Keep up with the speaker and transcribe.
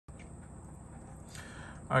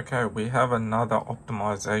Okay, we have another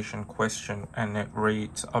optimization question, and it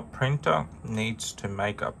reads, a printer needs to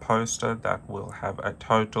make a poster that will have a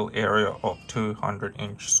total area of 200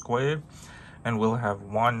 inch squared and will have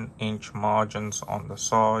 1 inch margins on the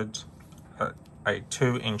sides, a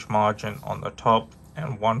 2 inch margin on the top,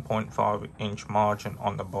 and 1.5 inch margin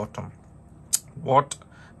on the bottom. What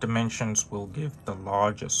dimensions will give the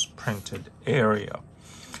largest printed area?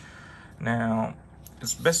 Now,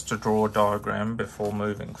 it's best to draw a diagram before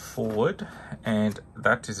moving forward, and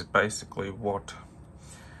that is basically what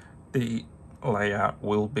the layout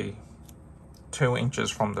will be. 2 inches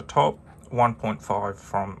from the top, 1.5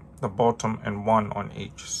 from the bottom, and 1 on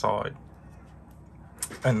each side.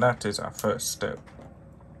 And that is our first step.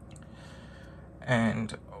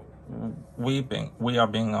 And we are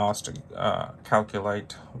being asked to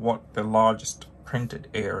calculate what the largest printed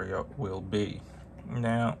area will be.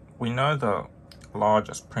 Now, we know the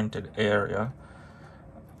largest printed area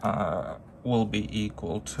will be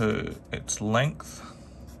equal to its length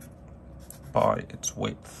by its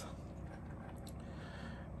width.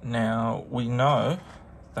 Now, we know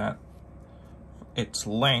that its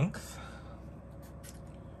length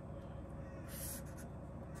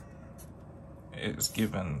is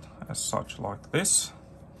given as such like this.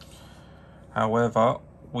 However,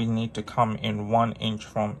 we need to come in 1 inch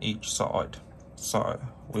from each side. So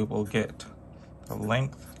we will get the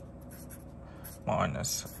length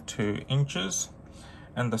minus 2 inches,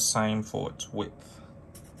 and the same for its width.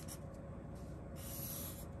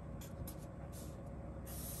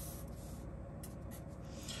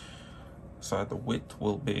 So the width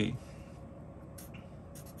will be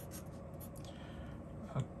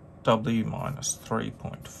W minus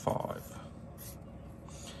 3.5.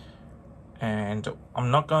 And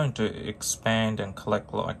I'm not going to expand and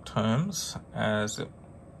collect like terms, as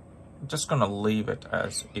I'm just going to leave it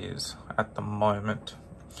as is at the moment.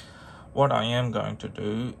 What I am going to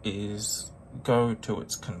do is go to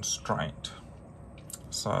its constraint.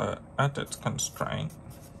 So at its constraint,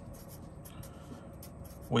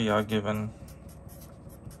 we are given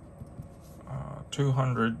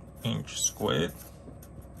 200 inch squared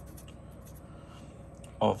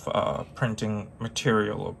of printing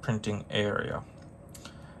material or printing area,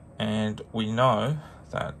 and we know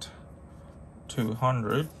that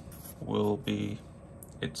 200 will be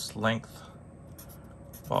its length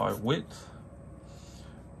by width,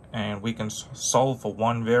 and we can solve for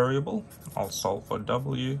one variable. I'll solve for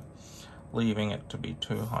W, leaving it to be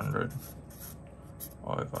 200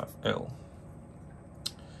 over L.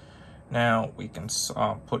 Now we can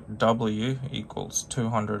put W equals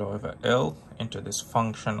 200 over L into this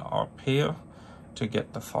function up here to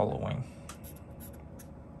get the following.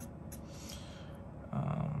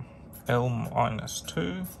 L minus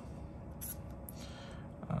 2,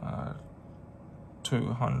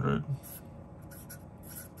 200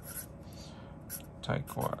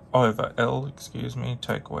 take away over L, excuse me,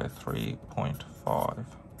 take away 3.5.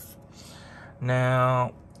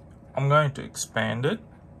 Now I'm going to expand it,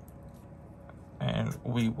 and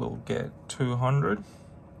we will get 200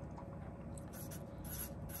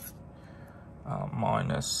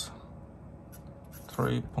 minus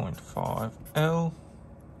 3.5 L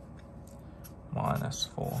minus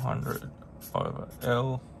 400 over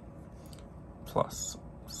L plus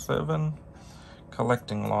 7.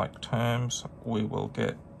 Collecting like terms, we will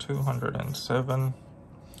get 207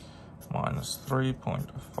 minus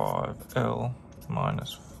 3.5 L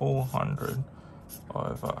minus 400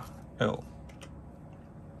 over L.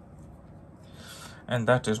 And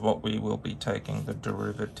that is what we will be taking the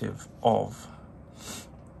derivative of.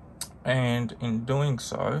 And in doing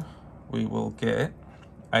so, we will get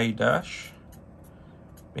A dash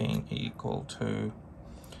being equal to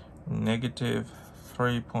negative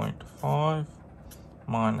 3.5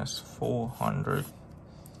 minus 400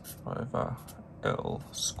 over L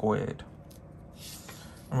squared.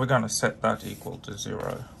 And we're going to set that equal to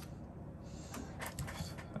 0.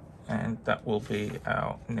 And that will be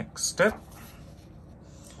our next step.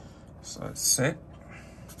 So set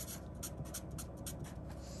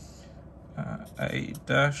A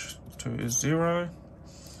dash to 0,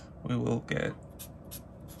 we will get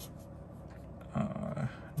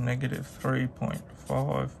negative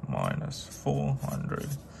 3.5 minus 400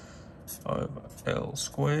 over L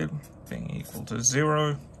squared being equal to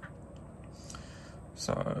 0.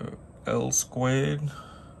 So L squared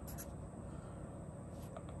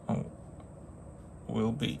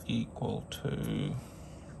will be equal to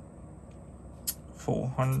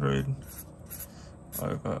 400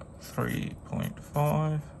 over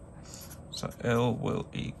 3.5, so L will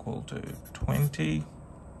equal to 20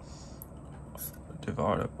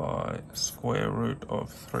 divided by square root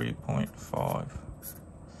of 3.5.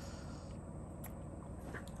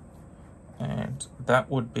 And that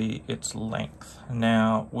would be its length.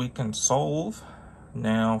 Now we can solve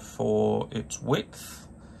now for its width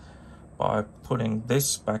by putting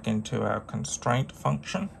this back into our constraint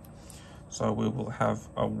function. So we will have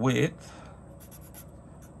a width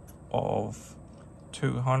of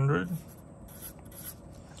 200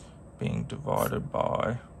 being divided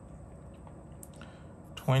by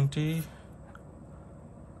 20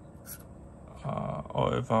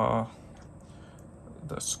 over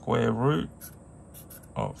the square root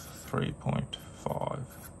of 3.5,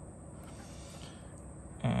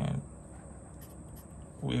 and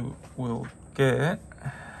we will get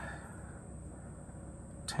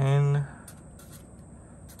 10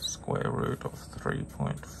 square root of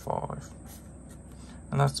 3.5,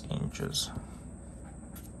 and that's inches.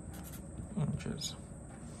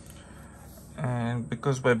 And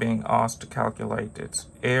because we're being asked to calculate its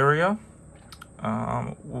area,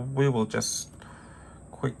 we will just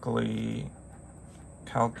quickly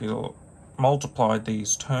multiply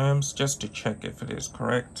these terms just to check if it is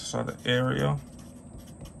correct. So the area,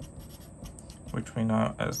 which we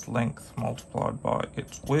know as length multiplied by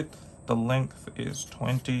its width, the length is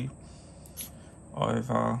 20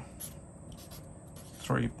 over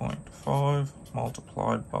 3.5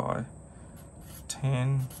 multiplied by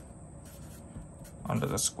 10 under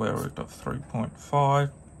the square root of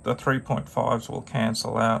 3.5. The 3.5s will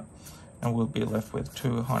cancel out and we'll be left with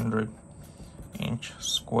 200 inch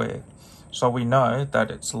square. So we know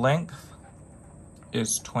that its length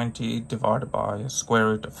is 20 divided by a square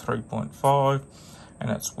root of 3.5,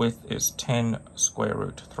 and its width is 10 square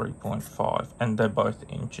root 3.5, and they're both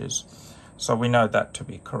inches. So we know that to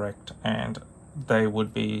be correct, and they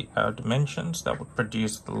would be our dimensions that would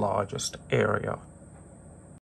produce the largest area.